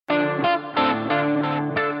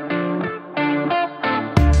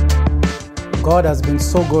God has been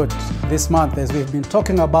so good this month as we've been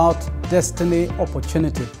talking about destiny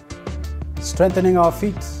opportunity, strengthening our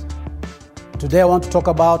feet. Today I want to talk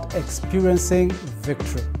about experiencing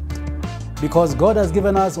victory, because God has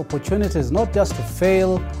given us opportunities not just to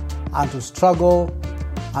fail and to struggle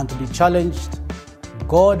and to be challenged.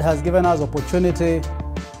 God has given us opportunity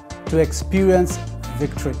to experience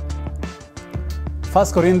victory.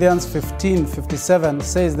 1 Corinthians 15:57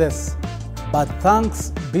 says this, "But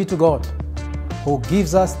thanks be to God who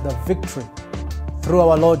gives us the victory through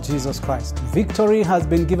our Lord Jesus Christ." Victory has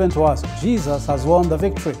been given to us. Jesus has won the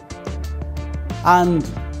victory. And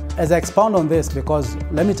as I expound on this, because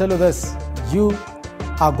let me tell you this, you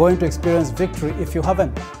are going to experience victory if you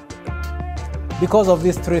haven't, because of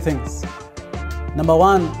these three things. Number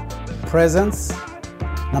one, presence.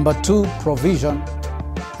 Number two, provision.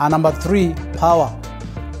 And number three, power.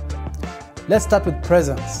 Let's start with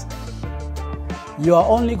presence. You are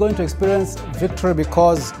only going to experience victory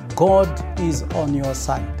because God is on your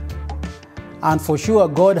side. And for sure,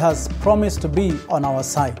 God has promised to be on our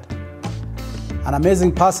side. An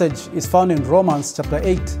amazing passage is found in Romans chapter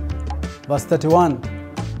 8, verse 31,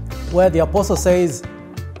 where the apostle says,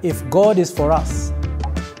 "If God is for us,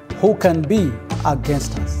 who can be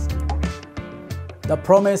against us?" The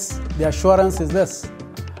promise, the assurance is this: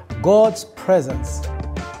 God's presence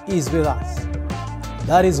is with us.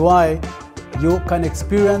 That is why you can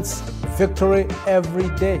experience victory every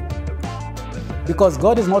day. Because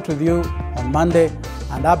God is not with you on Monday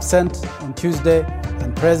and absent on Tuesday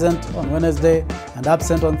and present on Wednesday and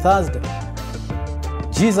absent on Thursday.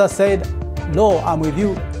 Jesus said, "Lo, I'm with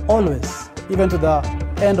you always, even to the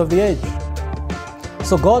end of the age."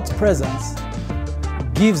 So God's presence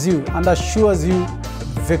gives you and assures you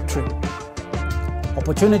victory.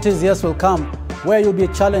 Opportunities, yes, will come where you'll be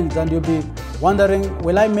challenged and you'll be wondering,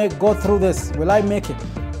 will I go through this? Will I make it?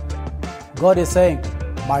 God is saying,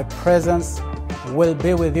 my presence will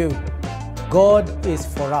be with you. God is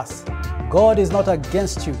for us. God is not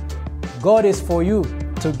against you. God is for you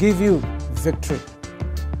to give you victory.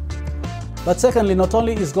 But secondly, not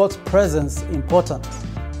only is God's presence important,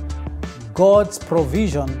 God's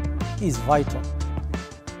provision is vital.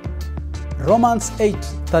 Romans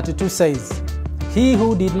 8:32 says, "He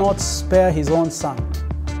who did not spare his own son,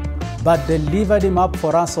 but delivered him up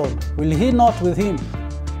for us all, will he not with him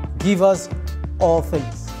give us all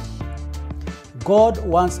things?" God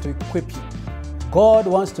wants to equip you. God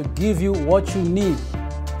wants to give you what you need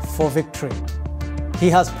for victory. He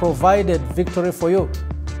has provided victory for you.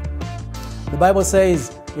 The Bible says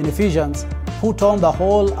in Ephesians, "Put on the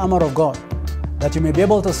whole armor of God, that you may be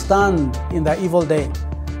able to stand in the evil day.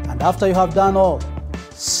 And after you have done all,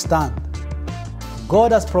 stand."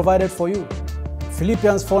 God has provided for you.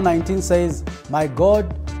 Philippians 4:19 says, "My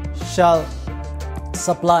God shall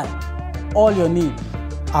supply all your need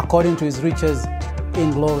according to his riches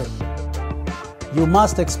in glory." You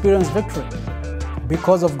must experience victory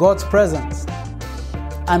because of God's presence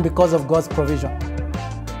and because of God's provision.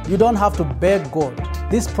 You don't have to beg God.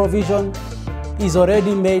 This provision is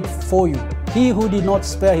already made for you. He who did not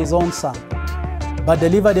spare his own son, but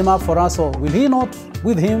delivered him up for us all, will he not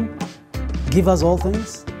with him give us all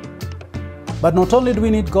things? But not only do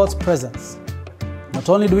we need God's presence, not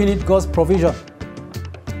only do we need God's provision,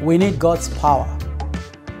 we need God's power.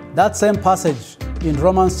 That same passage in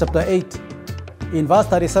Romans chapter 8, in verse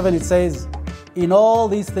 37, it says, "In all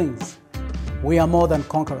these things, we are more than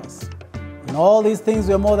conquerors. In all these things,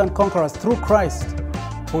 we are more than conquerors through Christ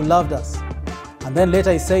who loved us." And then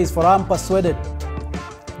later he says, "For I am persuaded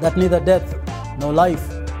that neither death, nor life,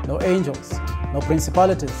 nor angels, nor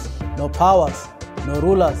principalities, nor powers, nor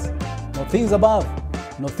rulers, nor things above,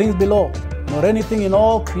 nor things below, nor anything in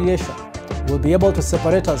all creation will be able to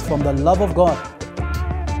separate us from the love of God,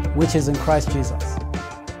 which is in Christ Jesus."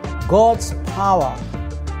 God's power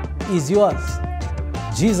is yours.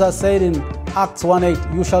 Jesus said in Acts 1:8,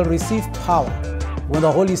 "You shall receive power when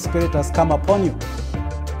the Holy Spirit has come upon you."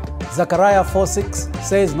 Zechariah 4:6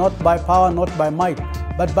 says, "Not by power, not by might,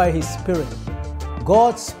 but by his Spirit."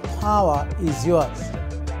 God's power is yours.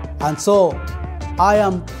 And so I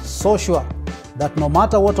am so sure that no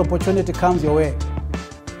matter what opportunity comes your way,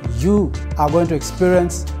 you are going to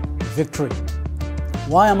experience victory.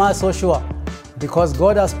 Why am I so sure? Because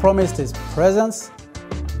God has promised his presence,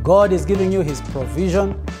 God is giving you his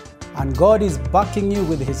provision, and God is backing you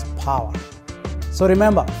with his power. So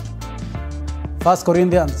remember, 1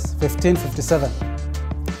 Corinthians 15:57,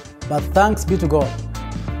 "But thanks be to God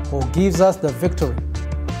who gives us the victory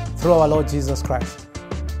through our Lord Jesus Christ."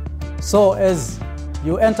 So as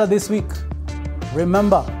you enter this week,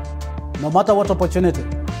 remember, no matter what opportunity,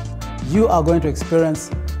 you are going to experience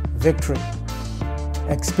victory.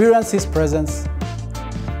 experience His presence,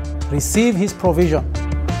 receive His provision,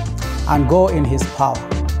 and go in His power.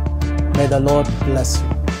 May the Lord bless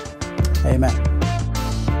you. Amen.